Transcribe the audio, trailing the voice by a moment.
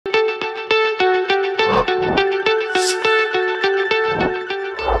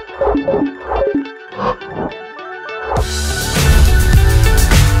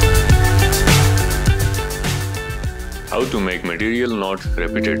to make material not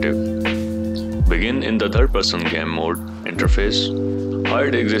repetitive. Begin in the third-person game mode interface.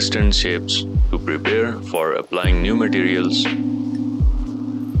 Hide existing shapes to prepare for applying new materials.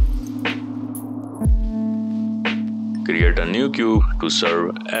 Create a new cube to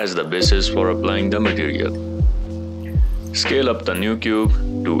serve as the basis for applying the material. Scale up the new cube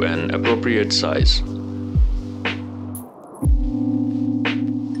to an appropriate size.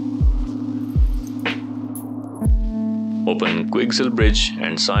 Open Quixel Bridge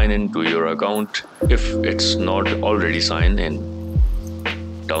and sign in to your account if it's not already signed in.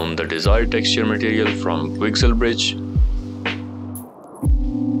 Down the desired texture material from Quixel Bridge.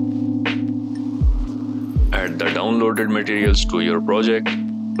 Add the downloaded materials to your project.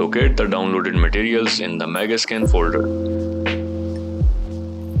 Locate the downloaded materials in the Megascan folder.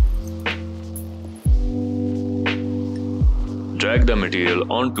 Drag the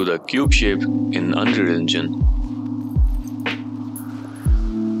material onto the cube shape in UnrealEngine.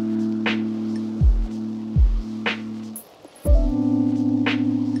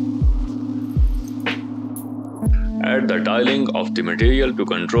 Add the tiling of the material to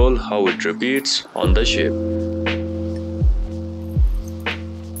control how it repeats on the shape.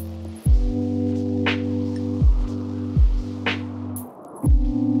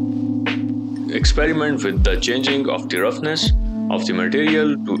 Experiment with the changing of the roughness of the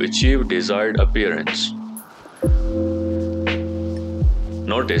material to achieve desired appearance.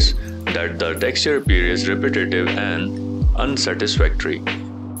 Notice that the texture appears repetitive and unsatisfactory.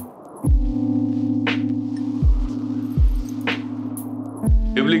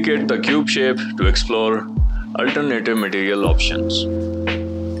 Duplicate the cube shape to explore alternative material options.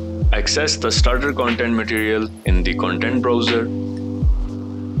 Access the starter content material in the content browser.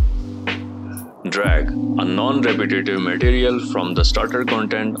 Drag a non-repetitive material from the starter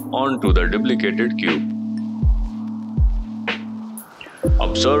content onto the duplicated cube.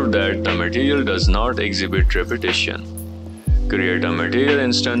 Observe that the material does not exhibit repetition. Create a material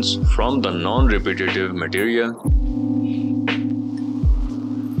instance from the non-repetitive material.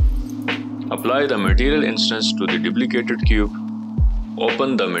 Apply the material instance to the duplicated cube.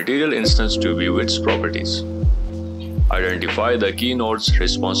 Open the material instance to view its properties. Identify the key nodes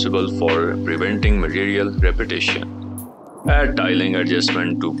responsible for preventing material repetition. Add tiling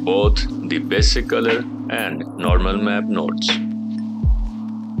adjustment to both the basic color and normal map nodes.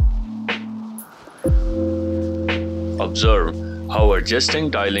 Observe how adjusting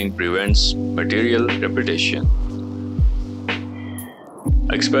tiling prevents material repetition.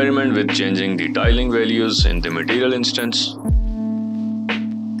 Experiment with changing the tiling values in the material instance.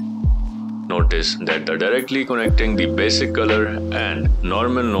 Notice that the directly connecting the basic color and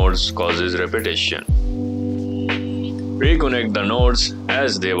normal nodes causes repetition. Reconnect the nodes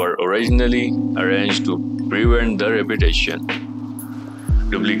as they were originally arranged to prevent the repetition.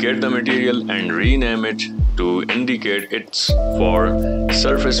 Duplicate the material and rename it to indicate it's for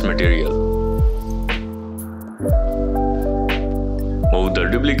surface material. Move the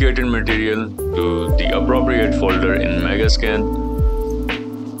duplicated material to the appropriate folder in Megascan.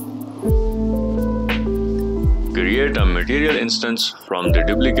 Create a material instance from the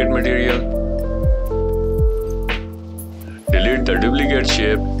duplicate material. Delete the duplicate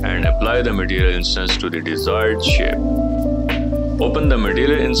shape and apply the material instance to the desired shape. Open the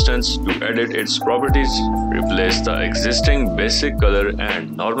material instance to edit its properties. Replace the existing basic color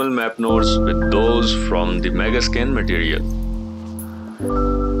and normal map nodes with those from the Megascan material.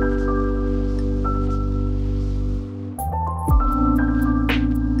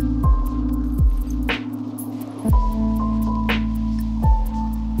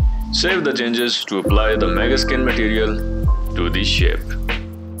 Save the changes to apply the Megascan material to the shape.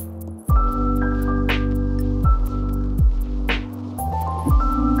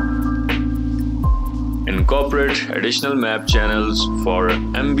 Incorporate additional map channels for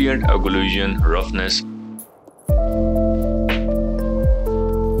ambient occlusion, roughness,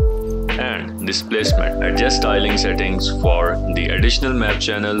 and displacement. Adjust tiling settings for the additional map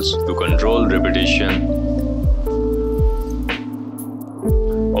channels to control repetition.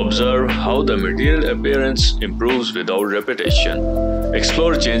 Observe how the material appearance improves without repetition.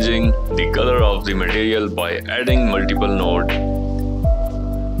 Explore changing the color of the material by adding multiple nodes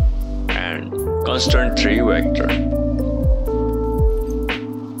and constant tree vector.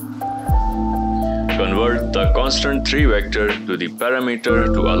 Convert the constant tree vector to the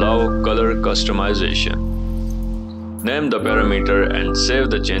parameter to allow color customization. Name the parameter and save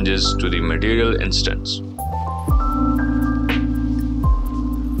the changes to the material instance.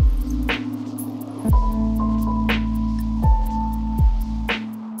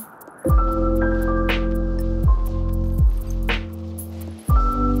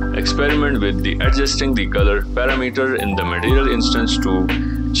 Experiment with adjusting the color parameter in the material instance to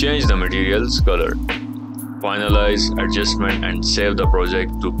change the material's color. Finalize adjustment and save the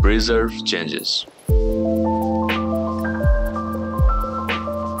project to preserve changes.